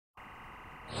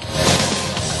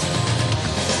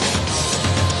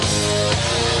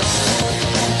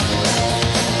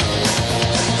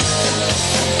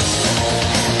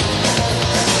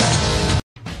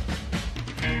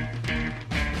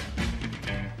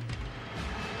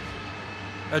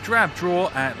A drab draw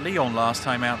at Lyon last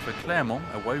time out for Clermont,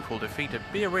 a woeful defeat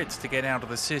at Biarritz to get out of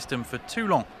the system for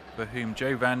Toulon, for whom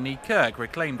J15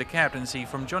 reclaimed the captaincy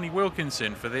from Johnny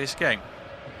Wilkinson for this game.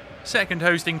 Second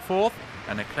hosting fourth,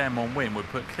 and a Clermont win would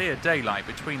put clear daylight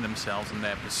between themselves and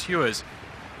their pursuers.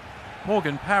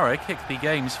 Morgan Parra kicked the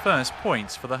game's first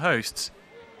points for the hosts.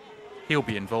 He'll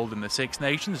be involved in the Six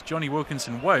Nations, Johnny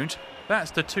Wilkinson won't.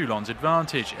 That's to Toulon's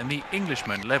advantage, and the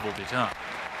Englishman levelled it up.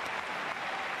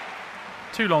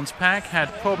 Toulon's pack had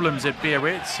problems at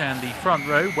Biarritz, and the front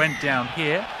row went down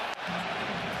here.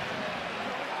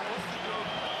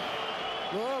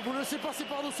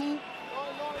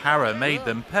 Parra made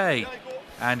them pay,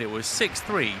 and it was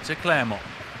 6-3 to Clermont.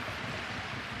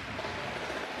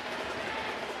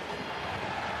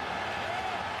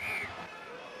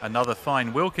 Another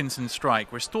fine Wilkinson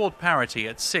strike restored parity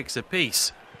at 6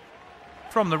 apiece.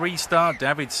 From the restart,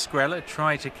 David Skrella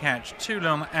tried to catch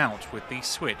Toulon out with the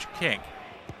switch kick.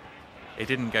 It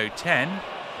didn't go 10,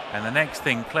 and the next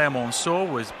thing Clermont saw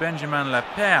was Benjamin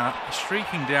Lapierre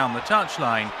streaking down the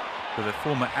touchline for the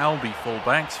former Albi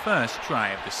fullback's first try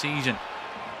of the season.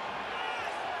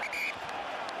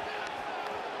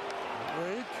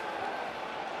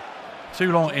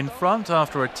 Toulon in front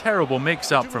after a terrible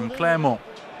mix-up from Clermont.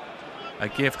 A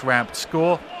gift-wrapped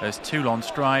score as Toulon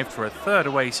strived for a third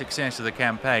away success of the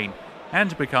campaign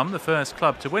and to become the first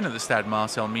club to win at the Stade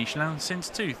Marcel Michelin since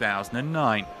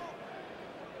 2009.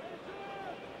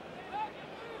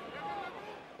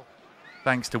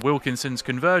 Thanks to Wilkinson's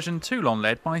conversion, Toulon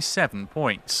led by 7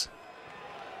 points.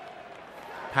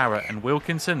 Parra and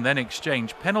Wilkinson then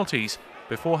exchanged penalties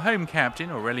before home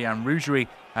captain Aurélien Rougerie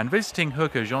and visiting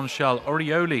hooker Jean-Charles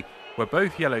Aurioli were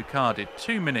both yellow-carded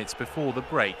 2 minutes before the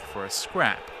break for a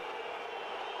scrap.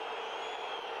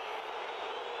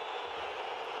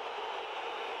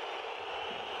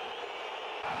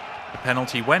 The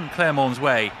penalty went Clermont's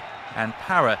way, and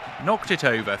Parra knocked it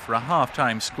over for a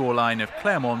half-time scoreline of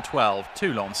Clermont 12,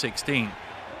 Toulon 16.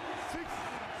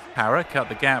 Parra cut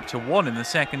the gap to 1 in the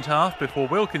second half before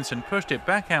Wilkinson pushed it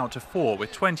back out to 4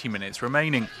 with 20 minutes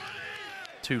remaining.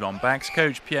 Toulon backs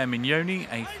coach Pierre Mignoni,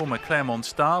 a former Clermont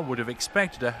star, would have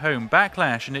expected a home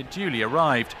backlash, and it duly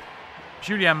arrived.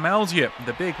 Julien Malzieu,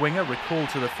 the big winger recalled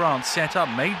to the France setup,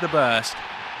 made the burst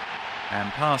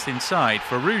and passed inside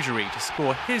for Rougerie to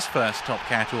score his first Top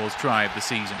 14 try of the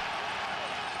season.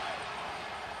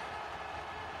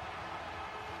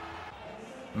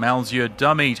 Malzieu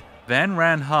dummied, then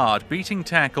ran hard, beating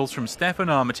tackles from Stefan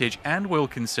Armitage and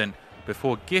Wilkinson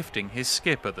before gifting his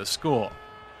skipper the score.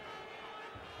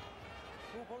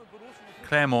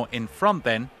 Clermont in front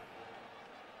then.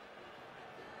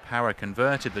 Parra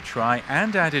converted the try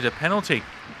and added a penalty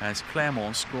as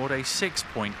Clermont scored a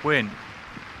 6-point win.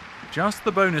 Just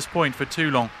the bonus point for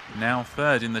Toulon, now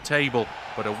third in the table,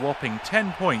 but a whopping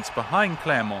 10 points behind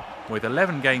Clermont with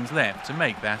 11 games left to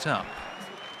make that up.